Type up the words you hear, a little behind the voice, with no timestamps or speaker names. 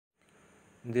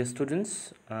Dear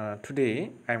students,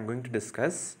 today I am going to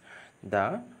discuss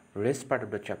the rest part of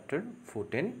the chapter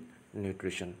Food and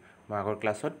Nutrition. মই আগৰ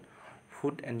ক্লাছত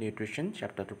Food and Nutrition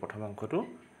chapterটোৰ প্ৰথম অংশটো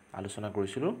আলোচনা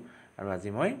কৰিছিলোঁ আৰু আজি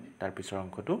মই তাৰ পিছৰ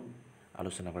অংশটো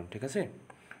আলোচনা কৰিম ঠিক আছে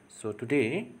So today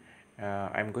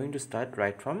I am going to start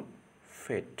right from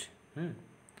fat.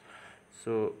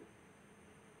 So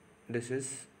this is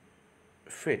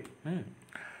fat.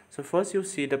 So first you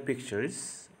see the pictures.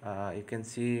 You can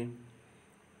see.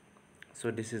 So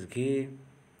this is ghee,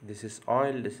 this is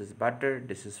oil, this is butter,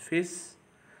 this is fish,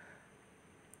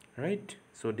 right?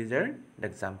 So these are the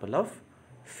example of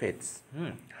fats.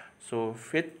 So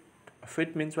fat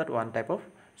means what? One type of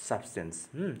substance.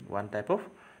 One type of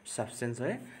substance,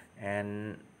 right? And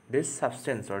this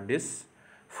substance or this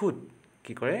food,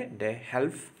 ki kore, they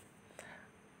help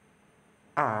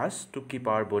us to keep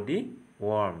our body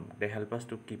warm. They help us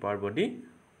to keep our body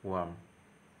warm.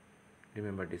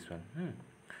 Remember this one.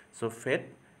 So fat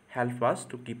help us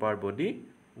to keep our body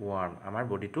warm. Amar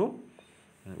body to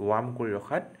warm kori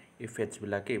rakhat এই fats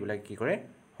bilake ebilake ki kore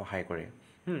সহায় কৰে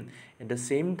at the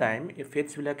same time এই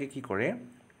fats bilake ki kore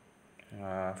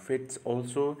fats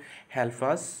also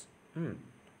helps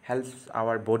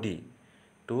our body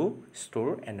to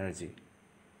store energy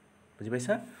বুজি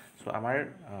পাইছা so আমাৰ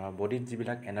বডিত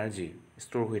যিবিলাক energy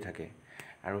store হৈ থাকে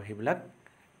আৰু সেইবিলাক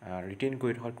ৰিটেইন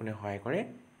কৰি থকাত কোনে সহায় কৰে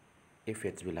এই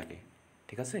fats bilake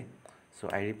ঠিক আছে so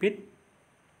I repeat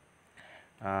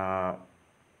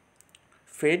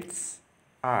fats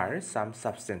are some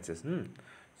substances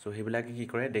so hebilake ki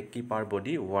kore they keep our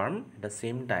body warm at the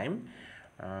same time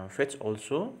fats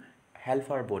also help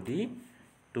our body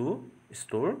to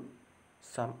store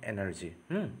some energy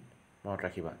monot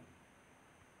rakhiba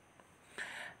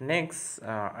next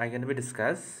I can be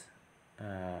discuss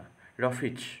raw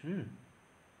fish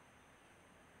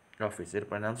it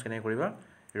pronounce kene koriba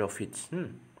raw fish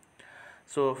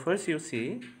so first you see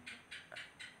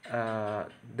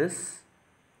this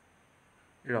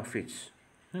raw fish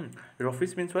raw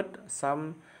fish means what some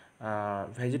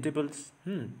vegetables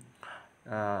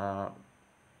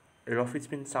raw fish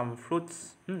means some fruits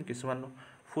kisuman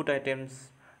food items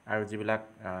aru jibilak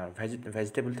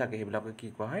vegetable thake hebilak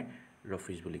ki koa hoy raw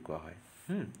fish boli koa hoy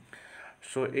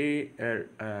so ei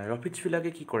raw fish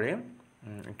bilake ki kore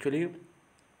actually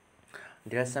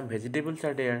there are some vegetables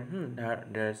are there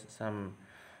there are some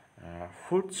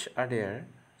fruits are there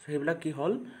so hebilak ki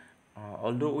hol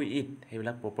although we eat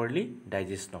hebilak properly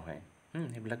digest no hoy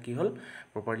hebilak ki hol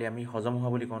properly ami hojom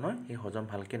hoa boli kono ei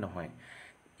hojom bhalke no hoy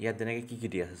ইয়াত denake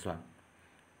ki di ase soa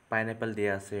pineapple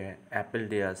dia ase apple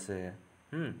dia ase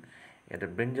eta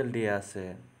brinjal dia ase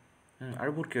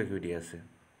aru bahut kiya dia ase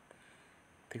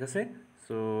ঠিক আছে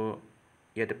so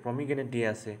yet pomegranate dia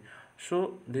ase so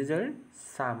these are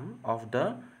some of the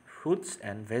fruits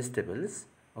and vegetables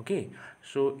okay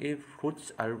so if fruits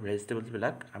or vegetables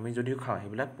bilak ami jodi khao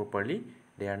hebilak properly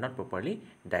they are not properly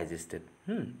digested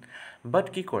but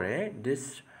ki kore this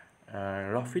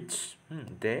raw fish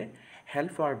they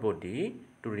help our body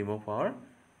to remove our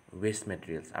waste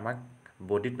materials amak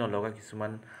bodit no loga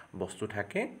kisuman bostu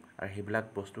thake ar hebilak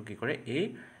bostu ki kore ei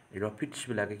raw fish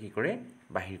bilake ki kore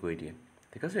bahir koi die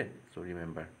ঠিক আছে so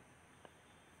remember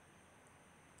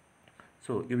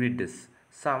so you read this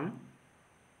some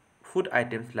food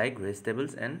items like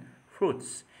vegetables and fruits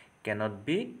cannot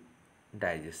be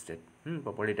digested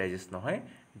properly digest no hoy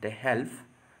they help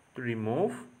to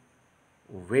remove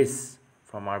waste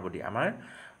from our body amar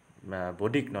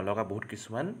body no loga bahut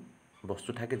kisuman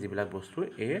bostu thake jibilak bostu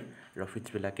e raw fish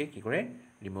bilake ki kore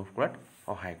remove korat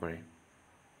sahay kore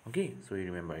okay so you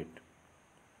remember it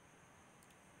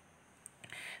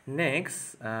next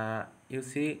you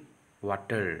see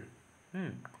water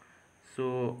so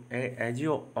as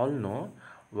you all know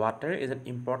water is an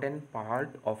important part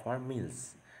of our meals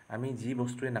ami ji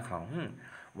bostu na khao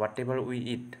whatever we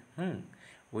eat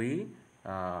we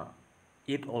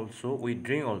eat also we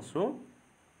drink also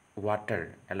water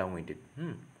along with it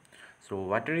so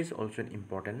water is also an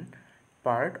important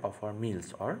part of our meals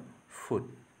or food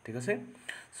ঠিক আছে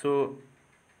so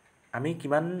ami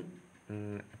kiman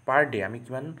per day ami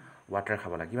kiman water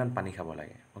khaba lage kiman pani khaba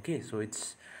lage okay so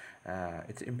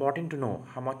it's important to know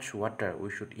how much water we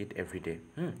should eat every day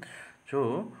so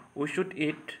we should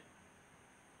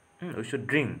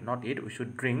drink not eat we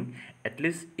should drink at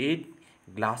least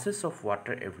 8 glasses of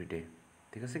water every day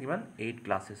ঠিক আছে kiman 8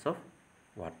 glasses of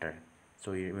water so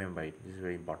you remember it this is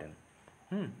very important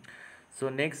so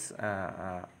next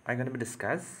I'm going to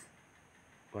discuss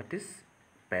what is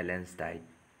balanced diet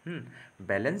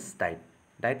balanced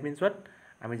diet means what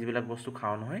ami jibilak bostu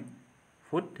khao no hoy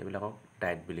food ebilak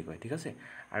diet বুলি কয় ঠিক আছে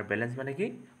আৰু balance মানে কি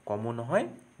কমো নহয়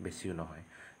বেছিও নহয়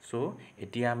সো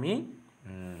এতিয়া আমি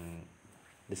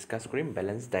ডিসকাস কৰিম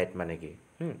বেলেঞ্চ ডায়েট মানে কি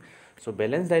সো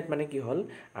বেলেঞ্চ ডায়েট মানে কি হল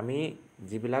আমি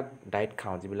যিবিলাক ডায়েট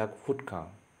খাওঁ যিবিলাক ফুড খাওঁ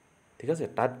ঠিক আছে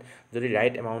তাত যদি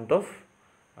ৰাইট এমাউন্ট অফ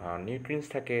নিউট্ৰিয়েন্টস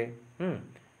থাকে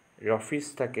ৰ ফিজ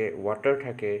থাকে ওয়াটাৰ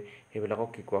থাকে সেইবিলাকক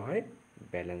কি কোৱা হয়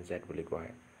বেলেঞ্চ ডায়েট বুলি কোৱা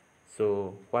হয় so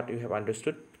what U have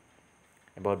আন্ডাৰস্টুড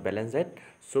about balanced diet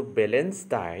so balanced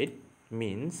diet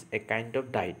means a kind of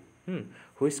diet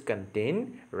which contain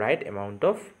right amount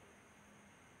of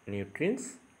nutrients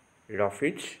raw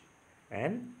fish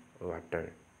and water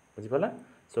বুজি পালা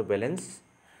so balance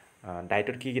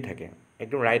ডায়েটত কি কি থাকে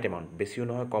একদম রাইট এমাউন্ট বেছিও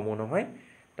নহয় কমও নহয়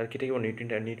তার কি থাকিব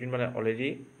নিউট্রিয়েন্ট মানে already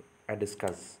I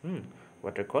discuss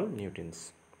what are called nutrients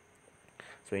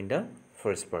so in the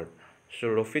first part so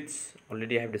raw fish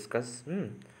already I have discussed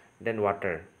then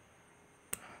water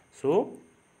so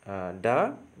the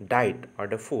diet or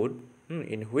the food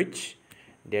in which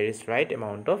there is right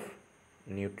amount of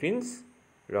nutrients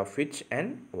raw fish and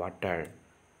water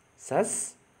such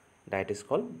diet is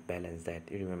called balanced diet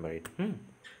you remember it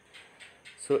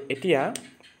so etia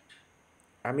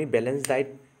ami balanced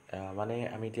diet মানে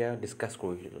আমি এতিয়া discuss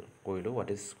কৰিলো what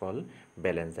is called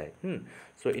balanced diet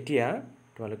so etia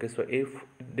তোমালোকে so if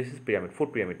this is pyramid food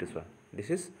pyramid to so this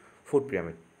is food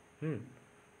pyramid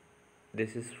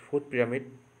this is food pyramid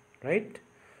right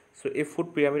so a food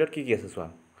pyramid কি কি আছে সোয়া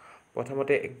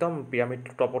প্ৰথমতে একদম pyramid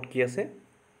টপত কি আছে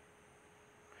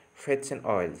fats and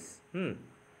oils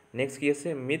next কি আছে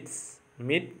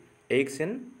meat eggs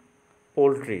and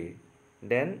poultry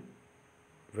then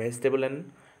vegetable and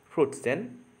fruits then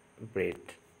bread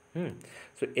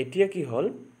so এতিয়া কি হল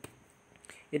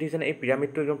it is an a pyramid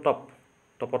to একদম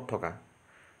টপত থকা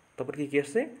টপত কি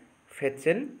আছে fats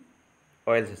and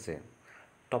oils আছে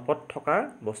টপত থকা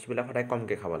বস্তুবিলাক সদায়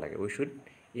কমকে খাব লাগে we should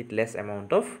eat less amount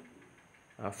of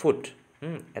food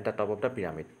at the top of the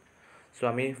pyramid so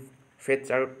আমি fats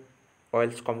আৰু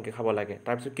oils কমকে খাব লাগে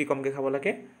তাৰ পিছত কি কমকে খাব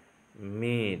লাগে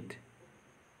meat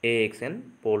eggs and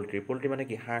poultry মানে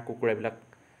কি হাঁহ কুকুৰা বিলাক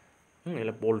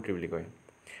এলা poultry বুলি কয়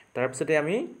তাৰ পিছতে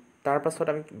আমি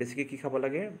বেছিকৈ কি খাব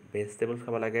লাগে ভেজিটেবলছ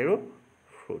খাব লাগে আৰু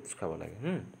ফ্ৰুটছ খাব লাগে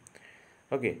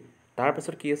ওকে তাৰ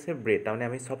পিছত কি আছে ব্ৰেড তাৰমানে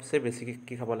আমি সবচে বেছিকৈ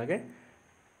কি খাব লাগে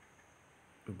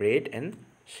bread and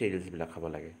cereals বিলাক খাব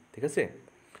লাগে ঠিক আছে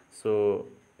সো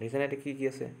নিজানে কি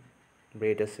আছে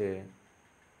bread আছে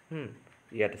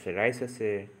ইয়াত আছে রাইস আছে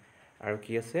আৰু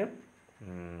কি আছে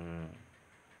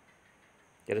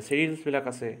ইয়াত cereals বিলাক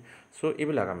আছে সো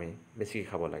এইবিলাক আমি বেছিকৈ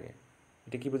খাব লাগে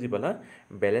এটা কি বুজি পালা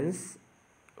ব্যালেন্স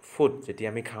ফুড যেতি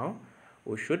আমি খাও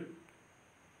we should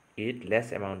eat less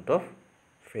amount of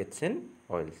fats and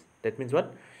oils that means what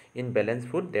in balanced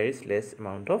food there is less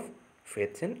amount of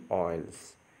fats and oils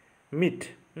meat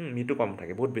meatও কম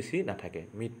থাকে বহুত বেছি না থাকে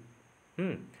meat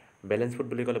balanced food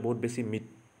বুলি কলে বহুত বেছি meat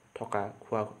থকা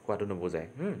খোৱাটো নবজায়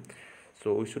so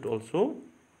we should also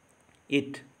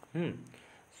eat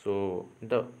so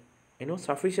the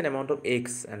sufficient amount of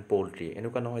eggs and poultry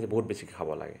এনেকুৱা নহয় যে বহুত বেছি খাব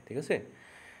লাগে ঠিক আছে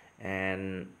and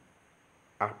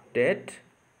after that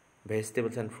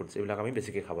vegetables and fruits এইবিলাক আমি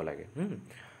বেছিকৈ খাব লাগে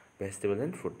vegetables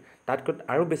and fruit তাতকৈ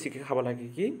আৰু বেছিকৈ খাব লাগে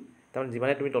কি তাৰমানে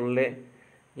যিমানে তুমি তললে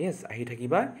yes আহি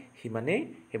থাকিবা হিমানে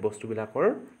এই বস্তুবিলাকৰ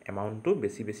এমাউন্টটো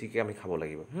বেছিকৈ আমি খাব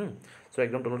লাগিব সো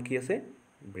একদম তলত কি আছে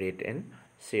bread and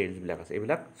cereals বিলাক আছে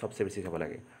এইবিলাক সবচে বেছি খাব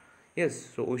লাগে yes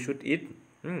so we should eat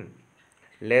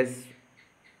less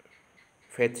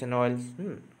fats and oils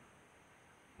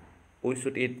we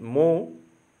should eat more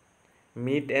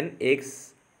meat and eggs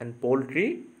and poultry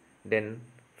then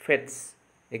fats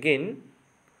again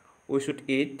we should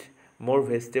eat more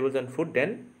vegetables and fruit than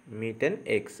meat and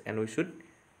eggs and we should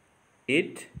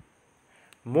eat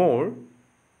more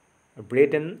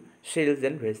bread and cereals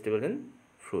and vegetables and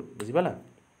fruit বুজি পালা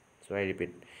so I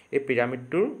repeat এই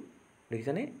পিৰামিডটোৰ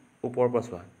দেখিছানে ওপৰ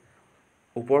পছৱা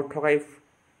ওপৰত থকা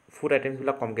food items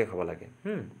বিলাক কমকে খাব লাগে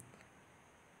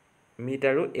মিট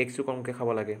আৰু এগছও কমকে খাব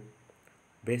লাগে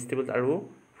ভেজিটেবলছ আৰু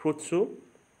ফ্ৰুটছও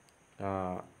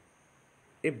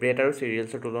এই ব্ৰেড আৰু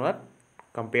cerealsৰ তুলনাত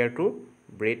compared to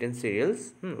bread and cereals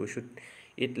we should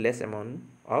eat less amount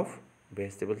of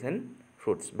vegetables and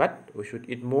fruits but we should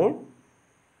eat more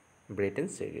bread and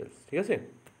cereals ঠিক আছে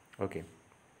okay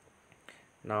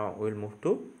now we will move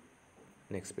to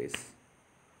next page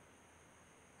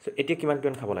so এতিয়া কিমান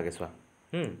খাব লাগে চোৱা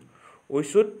we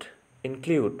should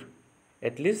include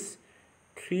at least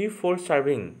 3-4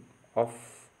 serving of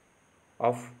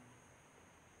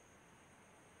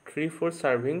 3-4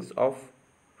 servings of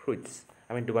fruits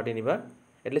আমি দুবাৰ তিনিবাৰ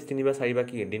at least তিনিবাৰ চাৰিবাৰ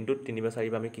কি দিনটোত তিনিবাৰ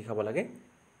চাৰিবাৰ আমি কি খাব লাগে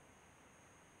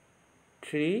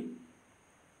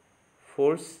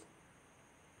 3-4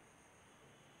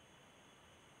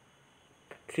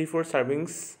 3-4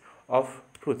 servings of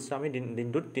fruits আমি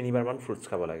দিনটোত 3 মান fruits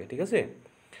খাব লাগে ঠিক আছে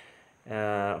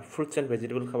fruits and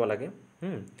vegetables খাব লাগে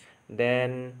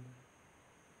then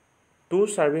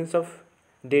 2 servings of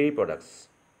dairy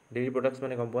products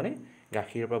মানে গম পোৱা নে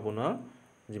গাখীৰৰ পৰা বনোৱা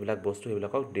যিবিলাক বস্তু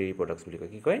সেইবিলাকক dairy products বুলি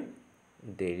কয় কি কয়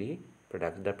dairy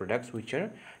products the products which are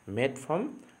made from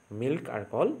milk are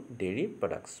called dairy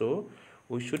products so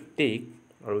we should take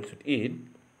or we should eat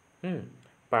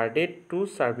per day 2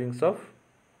 servings of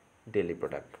dairy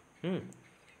product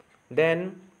then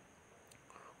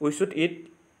we should eat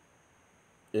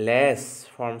less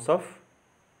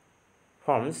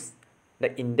forms the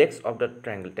index of the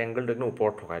triangle দেখনো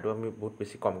ওপৰত থকা এটো আমি বহুত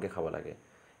বেছি কমকে খাব লাগে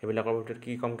হেবিলাকৰ ভিতৰত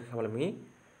কি কমকে খাব লাগে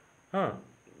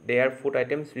they are food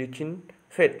items rich in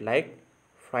fat like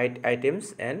fried items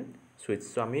and sweets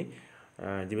so আমি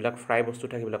যিবিলাক ফ্ৰাই বস্তু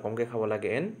থাকে বিলা কমকে খাব লাগে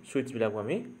and sweets বিলাকো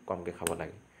আমি কমকে খাব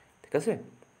লাগে ঠিক আছে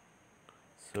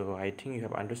so I think you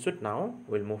have understood now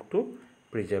we'll move to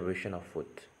preservation of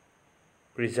food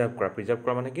preserve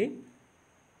কৰা মানে কি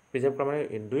preserve কৰা মানে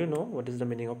do you know what is the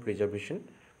meaning of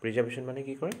preservation মানে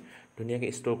কি কৰে ধুনিয়াকে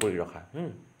ষ্টৰ কৰি ৰখা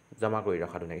জমা কৰি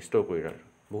ৰখা ধুনিয়াকে ষ্টৰ কৰি ৰখা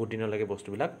বহুত দিনলৈকে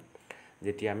বস্তুবিলাক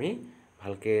যেতি আমি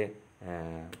ভালকে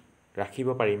ৰাখিব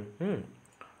পাৰিম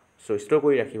so ষ্টৰ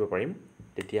কৰি ৰাখিব পাৰিম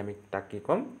তেতি আমি তাক কি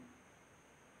কম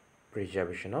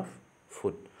preservation of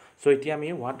food so এতিয়া আমি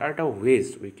what are the ways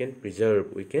we can preserve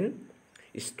we can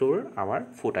store our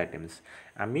food items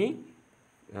আমি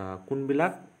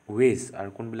কোনবিলাক ways আৰু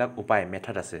কোনবিলাক উপায়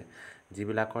মেথড আছে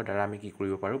যিবিলাকৰ দ্বাৰা আমি কি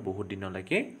কৰিব পাৰো বহুত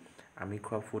দিনলৈকে আমি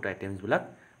খোৱা ফুড আইটেমছ বিলাক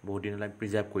বহুত দিনলৈকে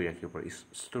প্ৰিজাৰ্ভ কৰি ৰাখিব পাৰো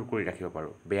ষ্টৰ কৰি ৰাখিব পাৰো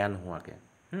বেয়া নোহোৱাকে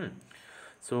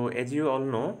so as you all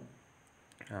know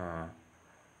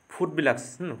food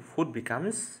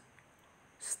becomes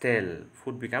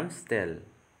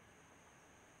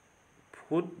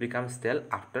stale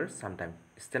after some time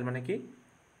stale মানে কি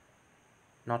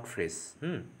not fresh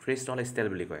fresh নহলে stale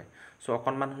বুলি কয় so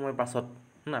অকনমান সময়ৰ পাছত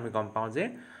আমি গম পাওঁ যে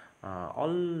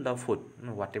all the food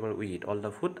whatever we eat all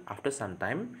the food after some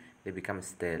time they become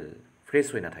stale fresh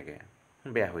হৈ নাথাকে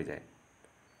বেয়া হৈ যায়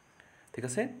ঠিক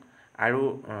আছে আৰু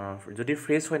যদি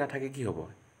fresh হৈ নাথাকে কি হ'ব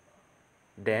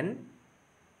then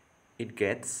it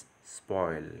gets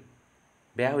spoil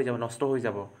বেয়া হৈ যাব নষ্ট হৈ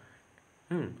যাব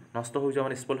নষ্ট হৈ যাব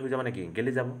মানে spoil হৈ যাব মানে কি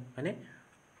গেলি যাব মানে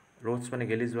rots মানে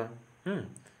গেলি যোৱা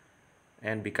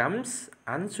and becomes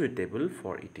unsuitable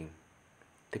for eating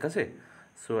ঠিক আছে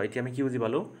so এতিয়া আমি কি বুজি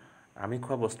পালো আমি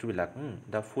খোৱা বস্তু বিলাক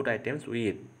the food items we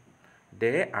eat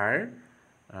they are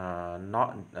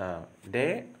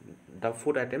the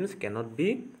food items cannot be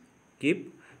keep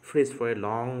fresh for a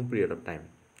long period of time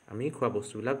আমি খোৱা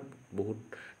বস্তু বিলাক বহুত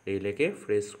দেৰিলৈকে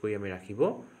ফ্ৰেছ কৰি আমি ৰাখিব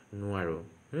নোৱাৰো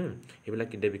এবিলাক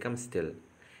they become stale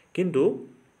কিন্তু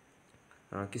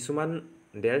কিছুমান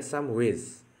there are some ways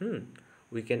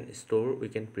we can store we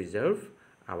can preserve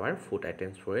our food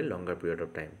items for a longer period of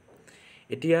time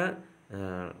etia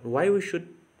why we should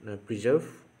preserve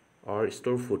or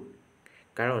store food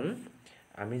karon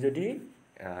ami jodi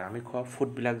ami khwa food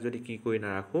bilak jodi ki koi na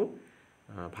rakho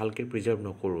bhalke preserve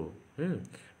nokoru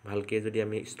bhalke jodi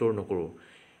ami store nokoru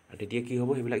tetia ki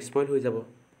hobo hebilak spoil hoi jabo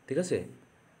ঠিক আছে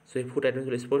so এই food items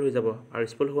spoil hoi jabo aru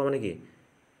spoil howa mane ki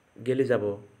geli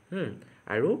jabo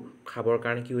আৰু খাবৰ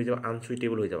কাৰণে কি হৈ যাব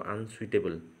unsuitable হৈ যাব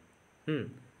আনসুইটেবল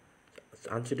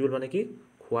মানে কি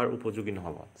খোৱাৰ উপযোগী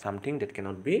নহব something that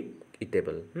cannot be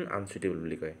eatable unsuitable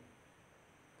বুলি কয়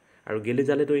আৰু গেলি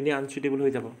জালে তো ইনি আনসুইটেবল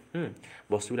হৈ যাব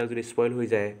বস্তুবিলাক যদি স্পইল হৈ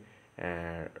যায়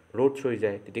ৰ'টছ হৈ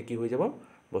যায় তেতিয়া কি হৈ যাব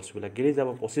বস্তুবিলাক গেলি যাব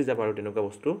পচি যাব আৰু তেনেকুৱা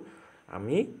বস্তু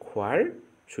আমি খোৱাৰ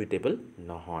সুইটেবল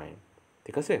নহয়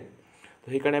ঠিক আছে তো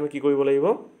সেই কাৰণে আমি কি কৰিব লাগিব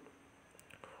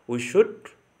we should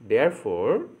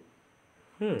therefore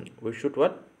we should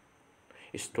what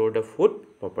store the food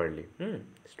properly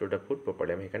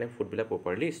আমি এখানে ফুড বিলাক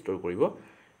properly store কৰিব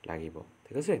লাগিব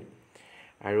ঠিক আছে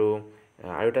আৰু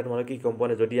এটা তোমালোকে কি কম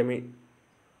পোৱা যদি আমি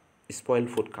spoil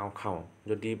food খাও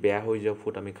যদি বেয়া হৈ যাও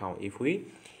ফুড আমি খাও if we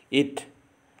eat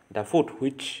the food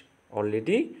which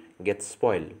already gets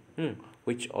spoiled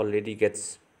which already gets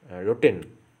rotten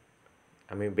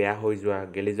আমি বেয়া হৈ যোৱা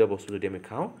গেলি যোৱা বস্তু যদি আমি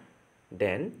খাও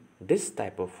then this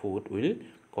type of food will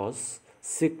cause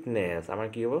sickness আমাৰ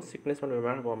কি হ'ব sickness মানে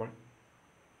বেমাৰ হ'ব আমাৰ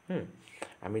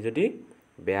আমি যদি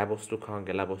বেয়া বস্তু খাও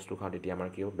গেলা বস্তু খাও তেতিয়া আমাৰ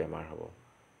কি হ'ব বেমাৰ হ'ব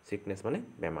sickness মানে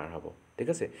বেমাৰ হ'ব ঠিক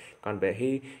আছে কাৰণ বেহি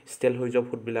ষ্টেল হৈ যোৱা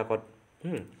ফুড বিলাকত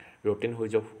rotten হৈ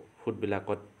যোৱা ফুড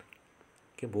বিলাকত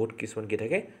কি বহুত কিছুমান কি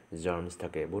থাকে germs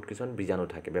থাকে বহুত কিছুমান বীজাণু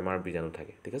থাকে বেমাৰ বীজাণু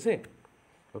থাকে ঠিক আছে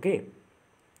okay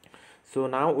so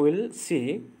now we'll see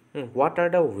what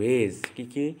are the ways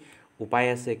কি উপায়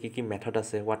আছে কি মেথড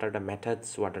আছে what are the methods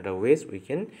what are the ways we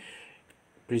can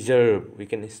preserve, we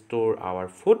can store our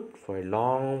food for a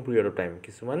long period of time.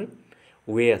 কিছুমান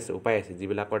way আছে, উপায় আছে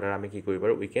যিবিলাকৰ দ্বাৰা আমি কি কৰিব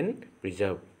পাৰোঁ, we can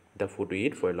preserve the food we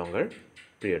eat for a longer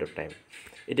period of time.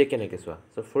 এতিয়া কেনেকৈ চোৱা,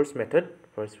 so first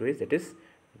way that is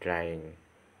drying.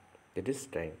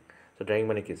 So drying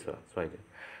মানে কি চোৱা,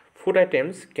 food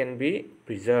items can be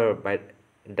preserved by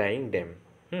drying them,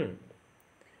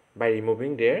 by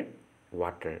removing their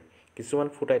water. কিছুমান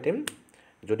food item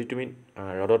যদি তুমি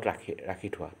ৰ'দত ৰাখি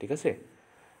থোৱা, ঠিক আছে,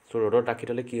 so ৰ'দত ৰাখি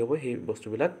থ'লে কি হ'ব, সেই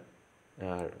বস্তুবিলাক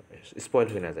স্পইল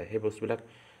হৈ নাযায়, সেই বস্তুবিলাক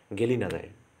গেলি নাযায়,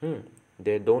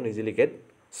 they don't easily get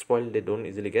spoiled, they don't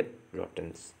easily get rotten,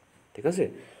 ঠিক আছে।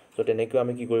 so তেনেকৈ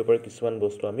আমি কি কৰিব পাৰোঁ, কিছুমান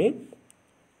বস্তু আমি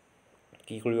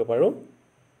কি কৰিব পাৰোঁ,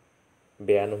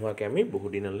 বেয়া নোহোৱাকৈ আমি বহু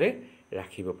দিনলৈ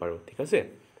ৰাখিব পাৰোঁ, ঠিক আছে।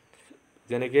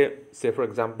 যেনেকৈ সে ফৰ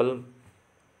এক্সাম্পল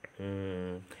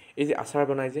এই যে আচাৰ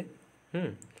বনাই যে,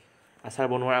 আচাৰ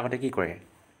বনোৱাৰ আগতে কি কৰে,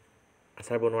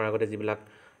 আচাৰ বনোৱাৰ আগতে যিবিলাক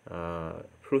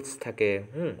ফ্ৰুটছ থাকে,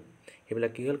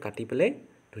 সেইবিলাক কি হ'ল, কাটি পেলাই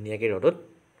ধুনীয়াকৈ ৰ'দত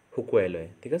শুকুৱাই লয়,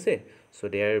 ঠিক আছে। চ'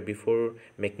 দে R before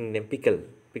making them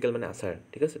pickle মানে আচাৰ,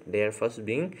 ঠিক আছে, দে আৰ ফাৰ্ষ্ট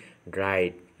বিং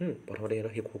ড্ৰাইড, প্ৰথমতে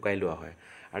সিহঁতক শুকাই লোৱা হয়,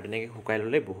 আৰু তেনেকৈ শুকাই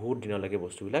ল'লে বহুত দিনলৈকে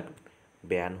বস্তুবিলাক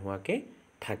বেয়া নোহোৱাকৈ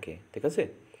থাকে, ঠিক আছে।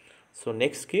 চ'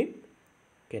 নেক্সট কি,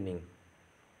 Canning.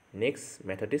 Next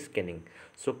method is canning.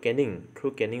 So canning,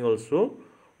 through canning also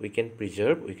we can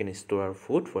preserve, we can store our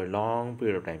food for a long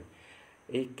period of time.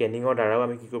 এই কেনিঙৰ দ্বাৰাও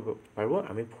আমি কি কৰিব পাৰোঁ,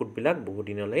 আমি ফুডবিলাক বহুত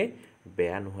দিনলৈ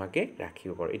বেয়া নোহোৱাকৈ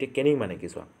ৰাখিব পাৰোঁ। এতিয়া কেনিং মানে কি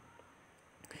চোৱা,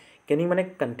 কেনিং মানে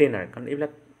কণ্টেইনাৰ, কাৰণ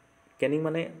এইবিলাক কেনিং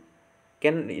মানে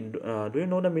do you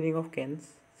know' the meaning of কেনছ,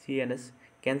 CNS,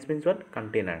 কেনছ means what,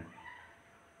 container.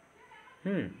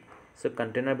 চ'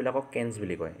 কণ্টেইনাৰবিলাকক কেনছ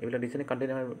বুলি কয়। এইবিলাক দিছেনে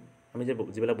কণ্টেইনাৰ, আমি যে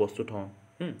যিবিলাক বস্তু থওঁ,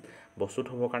 বস্তু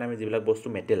থ'বৰ কাৰণে আমি যিবিলাক বস্তু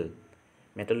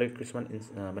মেটেলৰ কিছুমান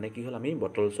মানে কি হ'ল, আমি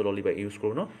বটল চটল ইউজ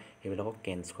কৰোঁ ন, সেইবিলাকক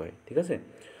কেনছ কয়, ঠিক আছে।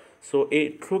 চ' এই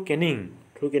থ্ৰু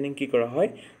কেনিং কি কৰা হয়,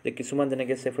 যে কিছুমান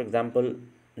যেনেকৈ চে ফৰ এক্সাম্পল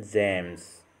জেমছ,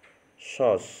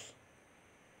 চচ,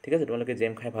 ঠিক আছে, তোমালোকে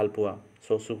জেম খাই ভাল পোৱা,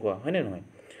 চচো খোৱা, হয়নে নহয়।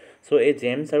 চ' এই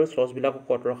জেমছ আৰু চচবিলাকক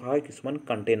ক'ত ৰখা হয়, কিছুমান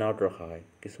কণ্টেইনাৰত ৰখা হয়,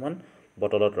 কিছুমান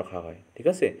বটলত ৰখা হয়, ঠিক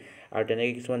আছে। আৰু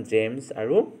তেনেকৈ কিছুমান জেমছ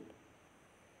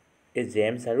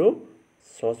আৰু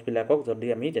চচবিলাকক যদি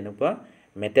আমি তেনেকুৱা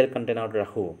মেটেল কণ্টেইনাৰত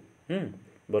ৰাখোঁ,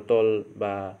 বটল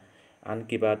বা আন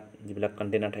কিবা যিবিলাক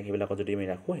কণ্টেইনাৰ থাকে সেইবিলাকত যদি আমি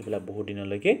ৰাখোঁ, সেইবিলাক বহুত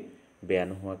দিনলৈকে বেয়া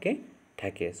নোহোৱাকৈ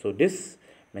থাকে। চ' দিছ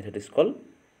method is cold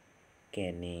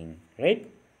Canning, right.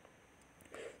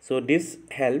 So' this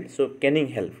help, so' Canning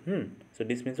help, so'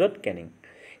 this means what,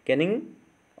 Canning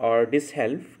or this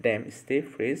help them stay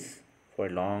fresh for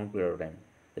a long period of time.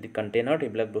 যদি কণ্টেইনাৰত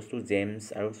এইবিলাক বস্তু জেমছ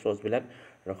আৰু চচবিলাক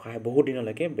ৰখা হয়, বহুত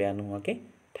দিনলৈকে বেয়া নোহোৱাকৈ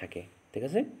থাকে, ঠিক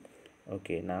আছে।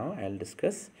 Okay, now I will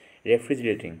discuss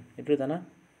ৰেফ্ৰিজিৰেটিং। এইটো জানা,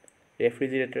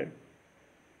 ৰেফ্ৰিজিৰেটৰ,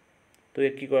 তো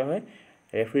ইয়াত কি কৰা হয়,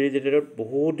 ৰেফ্ৰিজিৰেটৰত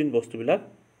বহুত দিন বস্তুবিলাক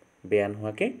বেয়া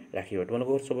নোহোৱাকৈ ৰাখিব।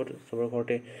 তোমালোকৰ চবৰ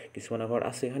ঘৰতে, কিছুমানৰ ঘৰত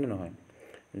আছে, হয়নে নহয়,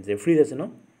 যে ফ্ৰিজ আছে ন,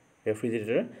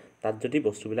 ৰেফ্ৰিজিৰেটৰ, তাত যদি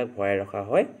বস্তুবিলাক ভৰাই ৰখা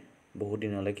হয়, বহুত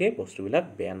দিনলৈকে বস্তুবিলাক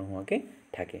বেয়া নোহোৱাকৈ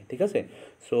থাকে, ঠিক আছে।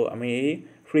 চ' আমি এই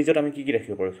ফ্ৰিজত আমি কি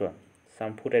ৰাখিব পাৰোঁ চোৱা, চাম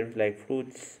food items like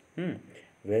fruits,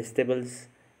 vegetables,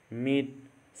 meat,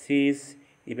 cheese,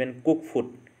 even cooked food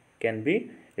can be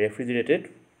refrigerated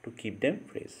to keep them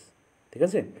fresh, ঠিক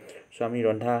আছে। চ' আমি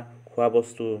ৰন্ধা খোৱা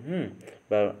বস্তু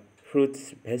বা ফ্ৰুটছ,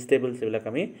 ভেজিটেবলছ, এইবিলাক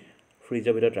আমি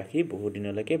ফ্ৰিজৰ ভিতৰত ৰাখি বহুত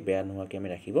দিনলৈকে বেয়া নোহোৱাকৈ আমি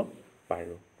ৰাখিব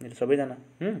পাৰোঁ, এইটো চবেই জানা।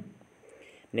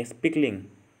 নেক্সট পিকলিং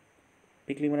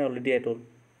মানে অলৰেডি এইটো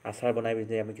আচাৰ বনাই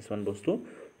পিনে আমি কিছুমান বস্তু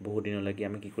বহুত দিনলৈকে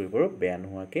আমি কি কৰিব পাৰোঁ, বেয়া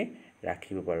নোহোৱাকৈ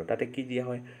ৰাখিব পাৰোঁ। তাতে কি দিয়া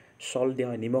হয়, চল্ট দিয়া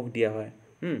হয়, নিমখ দিয়া হয়,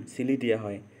 চিলি দিয়া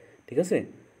হয়, ঠিক আছে।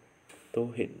 তো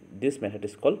দিছ method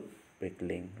is cold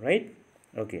pickling, right.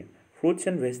 Okay, fruits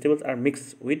and vegetables R mixed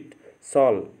with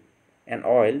salt and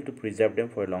oil two preserve them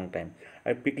for a long time.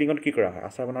 আৰু পিকলিঙত কি কৰা হয়,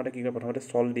 আচাৰ বনাওঁতে কি কৰে, প্ৰথমতে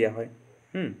চল্ট দিয়া হয়,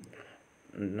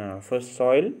 ফাৰ্ষ্ট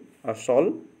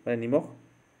চল্ট মানে নিমখ,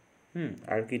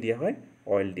 আৰু কি দিয়া হয়,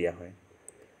 অইল দিয়া হয়।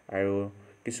 আৰু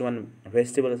কিছুমান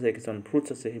ভেজিটেবল আছে, কিছুমান ফ্ৰুটছ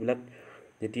আছে, সেইবিলাক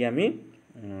যেতিয়া আমি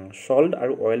চল্ট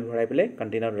আৰু অইল ভৰাই পেলাই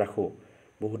কণ্টেইনাৰত ৰাখোঁ,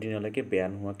 বহুত দিনলৈকে বেয়া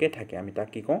নোহোৱাকৈ থাকে, আমি তাক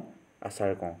কি কওঁ,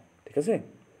 আচাৰ কওঁ, ঠিক আছে।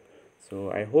 চ'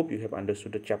 আই hope U have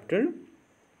understood the chapter.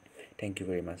 Thank you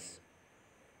very much.